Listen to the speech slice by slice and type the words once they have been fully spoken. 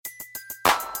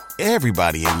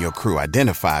Everybody in your crew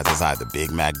identifies as either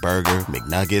Big Mac Burger,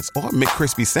 McNuggets, or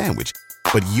McCrispy Sandwich.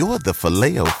 But you're the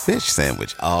Filet-O-Fish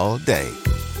Sandwich all day.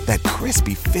 That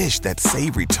crispy fish, that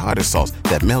savory tartar sauce,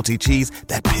 that melty cheese,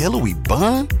 that pillowy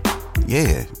bun.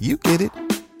 Yeah, you get it.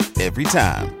 Every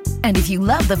time. And if you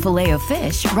love the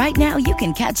Filet-O-Fish, right now you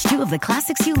can catch two of the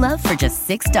classics you love for just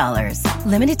 $6.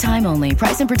 Limited time only.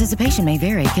 Price and participation may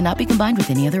vary. Cannot be combined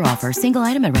with any other offer. Single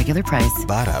item at regular price.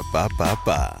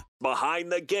 Ba-da-ba-ba-ba.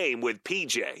 Behind the Game with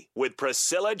PJ with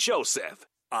Priscilla Joseph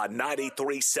on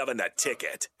 93.7 The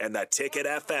Ticket and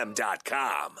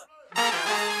theticketfm.com.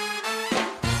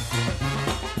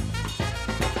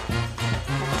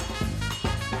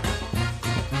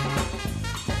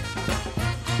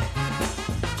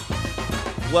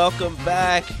 Welcome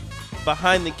back.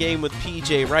 Behind the Game with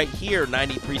PJ right here,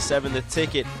 93.7 The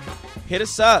Ticket. Hit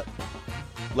us up.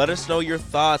 Let us know your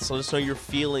thoughts. Let us know your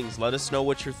feelings. Let us know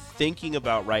what you're thinking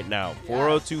about right now.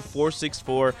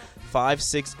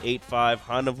 402-464-5685.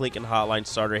 Honda of Lincoln Hotline,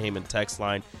 Starter Heyman text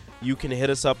line. You can hit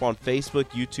us up on Facebook,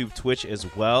 YouTube, Twitch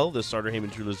as well. The Starter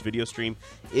Heyman Jewelers video stream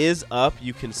is up.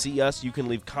 You can see us. You can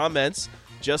leave comments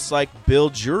just like Bill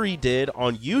Jury did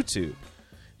on YouTube.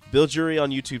 Bill Jury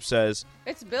on YouTube says,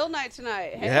 "It's Bill night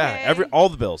tonight." Hey, yeah, hey. all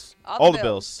the Bills. All the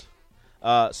Bills.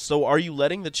 So are you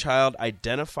letting the child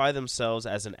identify themselves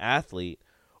as an athlete,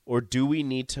 or do we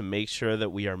need to make sure that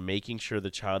we are making sure the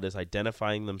child is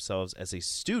identifying themselves as a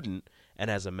student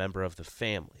and as a member of the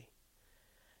family?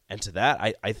 And to that,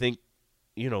 I think,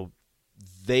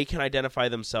 they can identify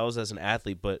themselves as an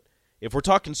athlete, but if we're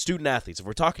talking student athletes, if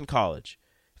we're talking college,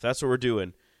 if that's what we're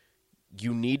doing,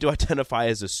 you need to identify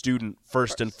as a student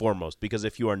first and foremost, because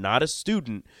if you are not a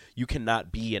student, you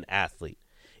cannot be an athlete.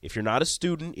 If you're not a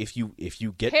student, if you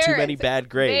get too many bad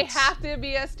grades, they have to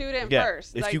be a student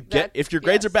first. If your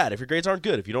grades are bad, if your grades aren't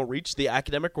good, if you don't reach the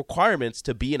academic requirements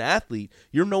to be an athlete,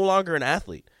 you're no longer an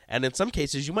athlete. And in some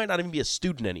cases, you might not even be a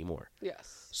student anymore.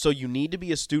 Yes. So you need to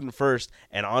be a student first,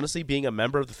 and honestly, being a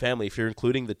member of the family, if you're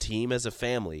including the team as a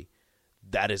family,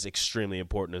 that is extremely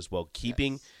important as well.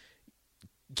 Keeping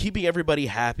everybody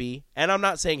happy, and I'm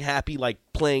not saying happy like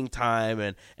playing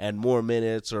time and more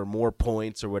minutes or more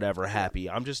points or whatever happy.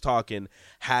 I'm just talking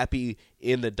happy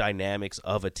in the dynamics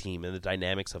of a team, in the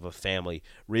dynamics of a family,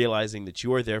 realizing that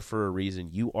you are there for a reason.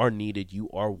 You are needed. You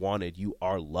are wanted. You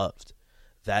are loved.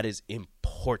 That is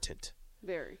important.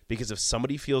 Very. Because if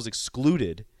somebody feels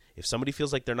excluded, if somebody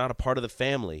feels like they're not a part of the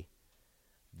family,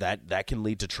 that can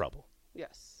lead to trouble.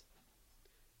 Yes.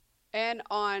 And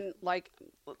on,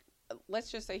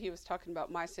 let's just say he was talking about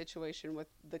my situation with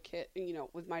the kid,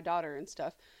 with my daughter and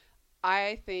stuff.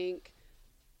 I think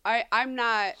I've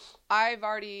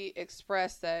already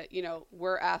expressed that,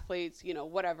 we're athletes,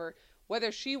 whatever.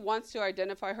 Whether she wants to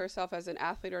identify herself as an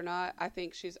athlete or not, I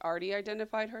think she's already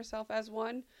identified herself as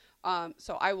one.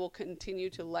 So I will continue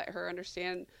to let her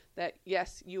understand that,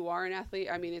 yes, you are an athlete.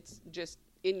 I mean, it's just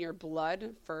in your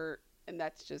blood and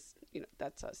that's just,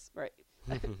 that's us, right?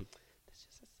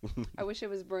 I wish it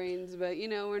was brains, but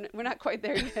we're not quite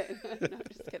there yet. No, I'm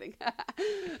just kidding.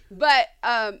 But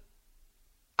I'm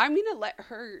gonna let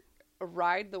her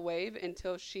ride the wave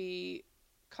until she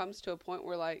comes to a point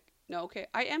where no, okay,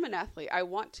 I am an athlete. I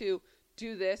want to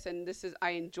do this, and I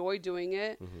enjoy doing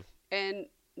it, and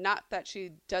not that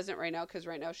she doesn't right now, because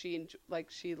right now she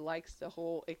likes the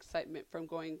whole excitement from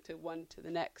going to one to the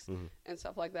next and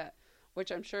stuff like that,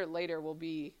 which I'm sure later will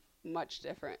be much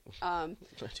different. Do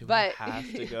but we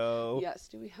have to go? Yes,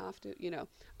 do we have to?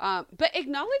 But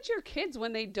acknowledge your kids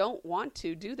when they don't want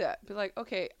to do that. Be like,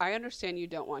 okay, I understand you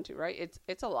don't want to, right?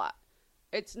 It's a lot.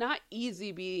 It's not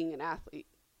easy being an athlete.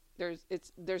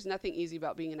 There's nothing easy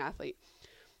about being an athlete.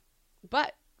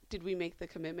 But did we make the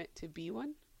commitment to be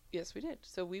one? Yes, we did.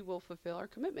 So we will fulfill our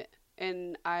commitment,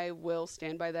 and I will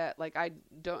stand by that. I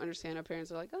don't understand how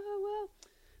parents are like, oh well,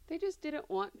 they just didn't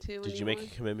want to. Did you make a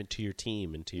commitment to your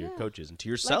team and to your coaches and to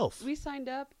yourself? We signed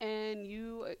up, and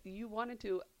you wanted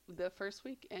to the first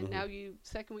week, and now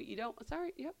second week you don't.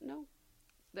 Sorry, yep, no,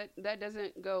 that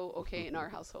doesn't go okay in our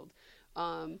household.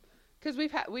 Because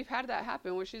we've had that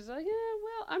happen where she's like, yeah,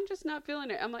 well, I'm just not feeling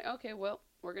it. I'm like, okay, well,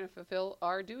 we're gonna fulfill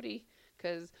our duty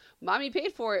because mommy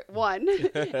paid for it. One,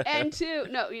 and two,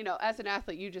 no, as an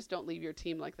athlete, you just don't leave your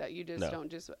team like that. You just don't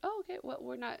just, okay, well,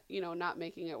 we're not, not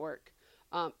making it work.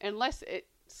 Unless it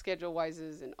schedule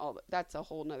wises and all that. That's a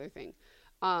whole nother thing.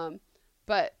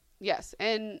 But yes,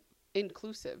 and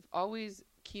inclusive. Always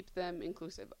keep them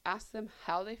inclusive. Ask them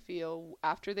how they feel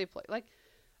after they play.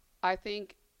 I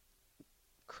think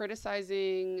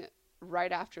criticizing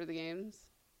right after the games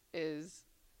is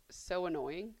so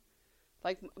annoying.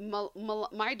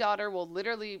 My daughter will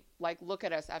literally look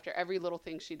at us after every little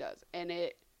thing she does, and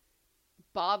it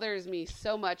bothers me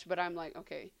so much, but I'm like,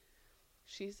 okay,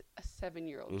 she's a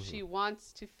 7-year-old. Mm-hmm. She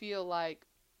wants to feel like,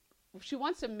 she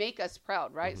wants to make us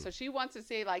proud, right? Mm-hmm. So she wants to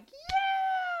say like,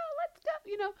 yeah, let's go,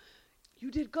 you know,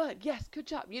 you did good. Yes, good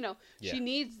job. You know, Yeah. she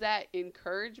needs that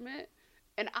encouragement.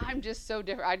 And I'm just so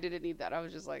different. I didn't need that. I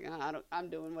was just like, I'm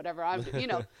doing whatever I'm doing, you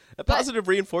know. A positive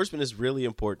reinforcement is really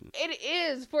important. It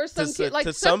is for some To kids. Like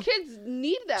to some kids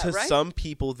need that, To right? some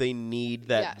people, they need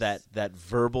that Yes. that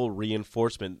verbal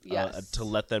reinforcement Yes. to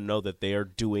let them know that they are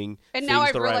doing And things now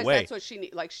I the realize right way. that's what she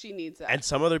needs. Like she needs that. And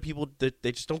some other people,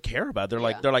 they just don't care about it.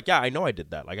 Yeah. They're like, yeah, I know I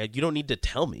did that. Like, you don't need to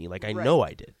tell me. Like, I Right. know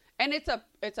I did. And it's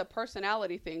a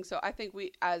personality thing. So I think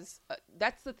we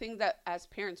that's the thing that as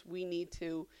parents we need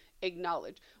to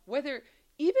acknowledge. Whether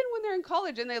even when they're in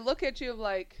college and they look at you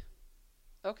like,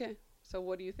 okay, so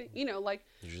what do you think? You know, like,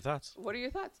 What's your thoughts? what are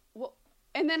your thoughts? Well,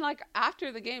 and then like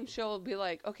after the game, she'll be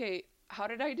like, okay, how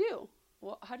did I do?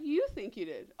 Well, how do you think you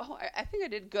did? Oh, I think I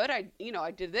did good. I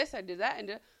did this, I did that,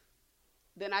 and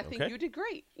then I think Okay. you did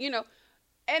great. You know,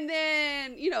 and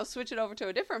then switch it over to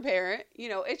a different parent. You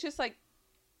know, it's just like,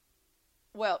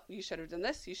 well, you should have done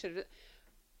this. You should have.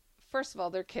 First of all,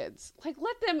 they're kids. Like,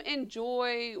 let them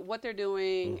enjoy what they're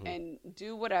doing and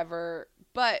do whatever.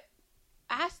 But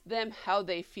ask them how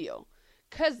they feel,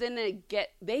 because then they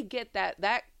get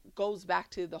that goes back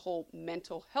to the whole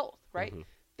mental health, right?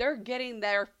 They're getting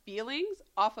their feelings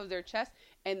off of their chest,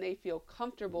 and they feel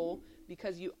comfortable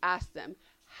because you asked them,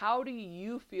 how do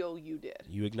you feel you did?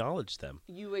 You acknowledge them.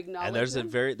 You acknowledge And there's them? a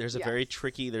very Yes.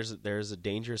 tricky, there's a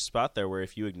dangerous spot there where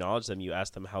if you acknowledge them, you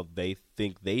ask them how they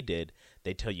think they did,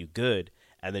 they tell you good,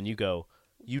 and then you go,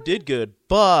 you did good,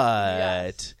 but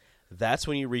Yes. that's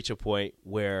when you reach a point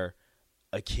where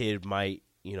a kid might,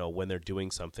 when they're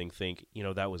doing something, think,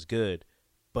 that was good,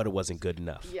 but it wasn't good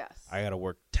enough. Yes. I got to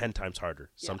work 10 times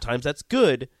harder. Yeah. Sometimes that's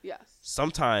good. Yes.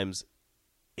 Sometimes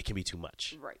it can be too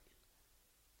much. Right.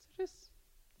 So just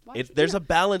watch, There's a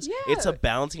balance. Yeah. It's a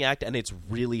balancing act, and it's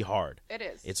really hard. It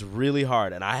is. It's really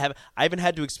hard, and I haven't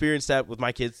had to experience that with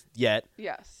my kids yet.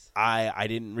 Yes. I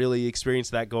didn't really experience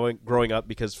that growing up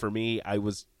because for me, I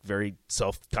was very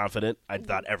self-confident. I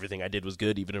thought everything I did was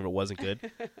good, even if it wasn't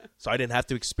good. So I didn't have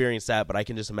to experience that, but I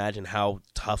can just imagine how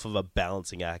tough of a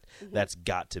balancing act that's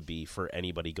got to be for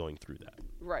anybody going through that.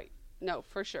 Right. No,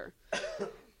 for sure.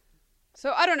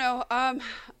 So I don't know.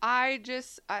 I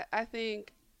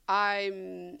think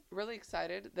I'm really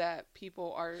excited that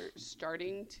people are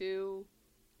starting to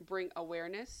bring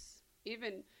awareness.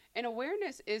 And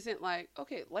awareness isn't like,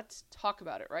 okay, let's talk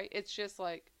about it, right? It's just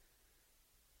like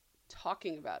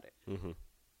talking about it. Mm-hmm.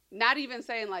 Not even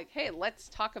saying like, hey, let's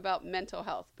talk about mental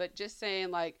health, but just saying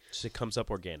like, Just it comes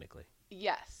up organically.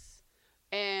 yes.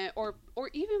 And or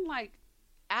even like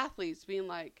athletes being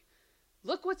like,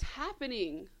 look what's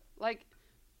happening. Like,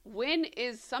 when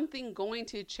is something going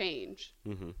to change?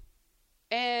 Mm-hmm.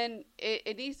 And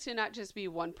it needs to not just be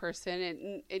one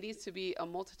person. It needs to be a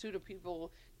multitude of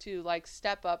people to like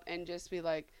step up and just be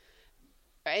like,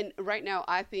 and right now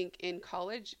I think in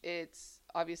college it's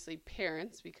obviously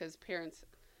parents, because parents,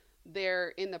 they're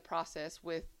in the process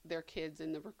with their kids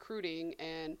in the recruiting.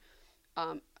 And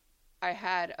I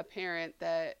had a parent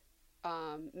that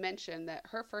mentioned that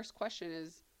her first question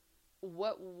is,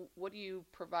 what do you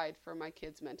provide for my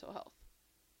kids' mental health?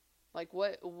 Like,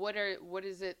 what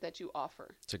is it that you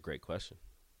offer? It's a great question.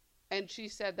 And she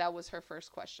said that was her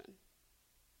first question.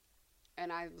 And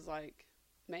I was like,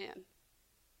 man,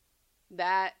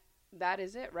 that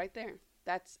is it right there.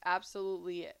 That's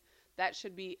absolutely it. That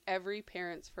should be every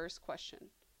parent's first question.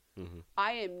 Mm-hmm.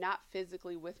 I am not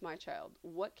physically with my child.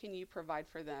 What can you provide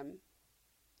for them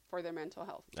for their mental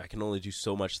health? I can only do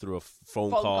so much through a phone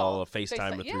Phone call, call, a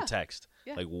FaceTime, or yeah. through text.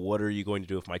 Yeah. Like, what are you going to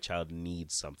do if my child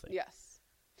needs something? Yes.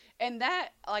 And that,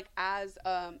 like, as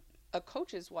a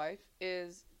coach's wife,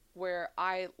 is where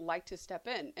I like to step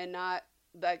in, and not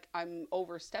like I'm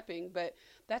overstepping, but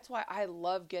that's why I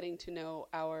love getting to know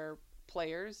our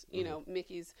players, you know,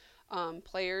 Mickey's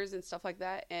players and stuff like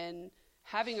that, and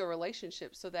having a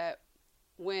relationship so that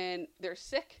when they're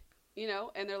sick,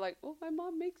 and they're like, oh, my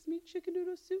mom makes me chicken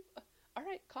noodle soup. All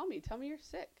right, call me. Tell me you're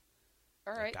sick.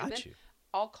 All right. I got you.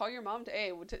 I'll call your mom to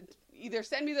either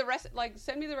send me the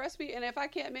recipe, and if I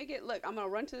can't make it, look, I'm gonna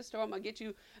run to the store. I'm gonna get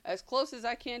you as close as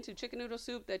I can to chicken noodle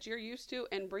soup that you're used to,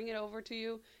 and bring it over to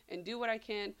you, and do what I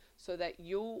can so that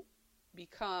you'll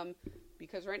become,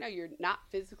 because right now you're not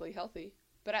physically healthy,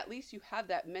 but at least you have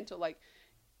that mental, like,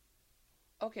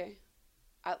 okay,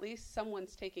 at least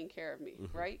someone's taking care of me,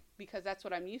 right? Because that's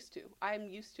what I'm used to. I'm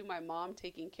used to my mom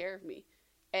taking care of me,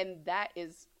 and that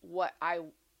is what I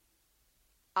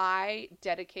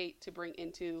dedicate to bring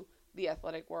into the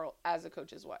athletic world as a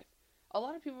coach's wife. a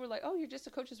lot of people were like, oh, you're just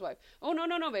a coach's wife. Oh,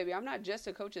 no, baby. I'm not just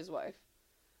a coach's wife.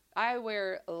 I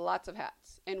wear lots of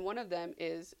hats. And one of them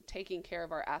is taking care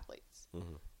of our athletes.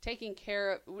 Mm-hmm. Taking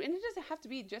care of, and it doesn't have to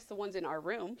be just the ones in our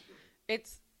room.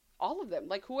 It's all of them.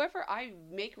 Like whoever I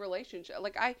make relationship,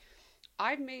 like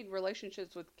I've made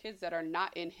relationships with kids that are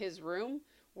not in his room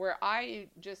where I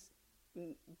just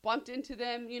bumped into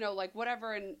them, you know, like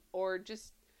whatever, and or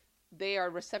just they are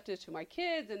receptive to my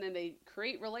kids, and then they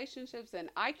create relationships, and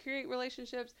I create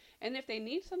relationships, and if they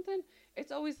need something,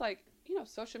 it's always like, you know,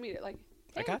 social media, like,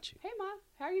 hey, I got you. Hey, Ma,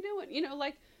 how are you doing? You know,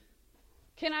 like,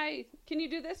 can you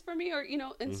do this for me, or you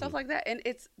know, and stuff like that, and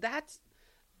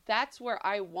that's where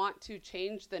I want to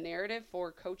change the narrative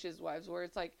for coaches' wives, where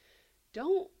it's like,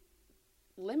 don't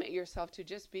limit yourself to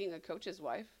just being a coach's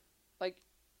wife, like.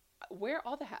 Wear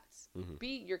all the hats. Mm-hmm.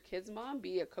 Be your kid's mom,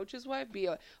 be a coach's wife, be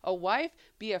a wife,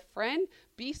 be a friend,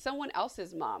 be someone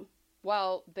else's mom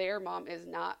while their mom is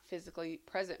not physically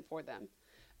present for them.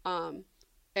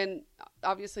 And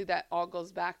obviously that all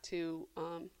goes back to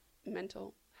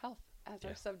mental health as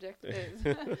our subject is.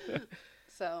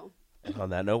 So. And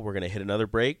on that note, we're going to hit another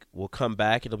break. We'll come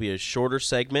back. It'll be a shorter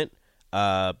segment.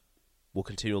 We'll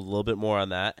continue a little bit more on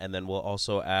that, and then we'll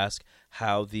also ask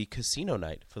how the casino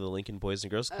night for the Lincoln Boys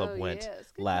and Girls Club went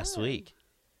last week.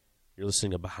 You're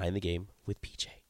listening to Behind the Game with PJ.